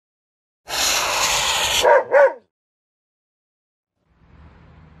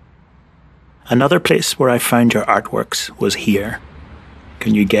Another place where I found your artworks was here.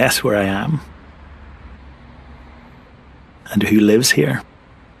 Can you guess where I am? And who lives here?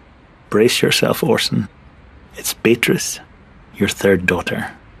 Brace yourself, Orson. It's Beatrice, your third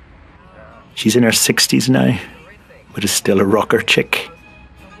daughter. She's in her 60s now, but is still a rocker chick,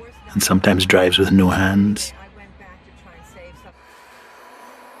 and sometimes drives with no hands.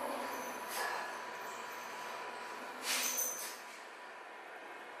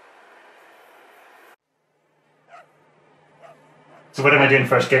 So what am I doing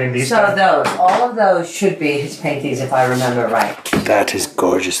first? Getting these? So all of those should be his paintings, if I remember right. That is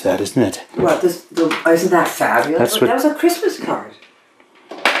gorgeous, that, isn't it? What? Isn't that fabulous? That was a Christmas card.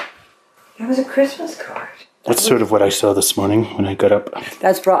 That was a Christmas card. That's sort of what I saw this morning when I got up.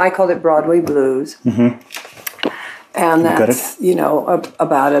 I called it Broadway Blues. Mm-hmm. And that's,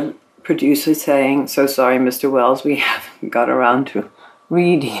 about a producer saying, "So sorry, Mr. Wells, we haven't got around to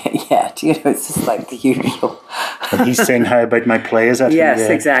reading it yet." It's just like the usual. And he's saying, "How about my play?" Is that yes,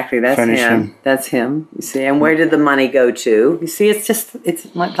 exactly. That's him. That's him. You see, and where did the money go to? You see,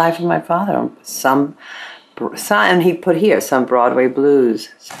 it's my life of my father. And he put here some Broadway Blues.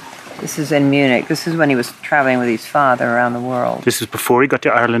 This is in Munich. This is when he was traveling with his father around the world. This is before he got to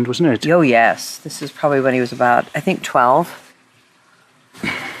Ireland, wasn't it? Oh yes, this is probably when he was about, I think, 12.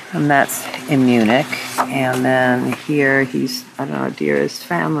 And that's in Munich. And then here he's, dearest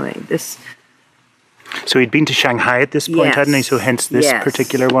family. So he'd been to Shanghai at this point, hadn't he? So hence this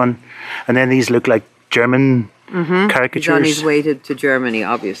particular one. And then these look like German caricatures. He's on his way to Germany,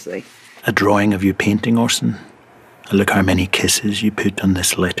 obviously. A drawing of you painting, Orson. And look how many kisses you put on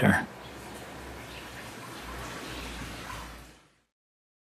this letter.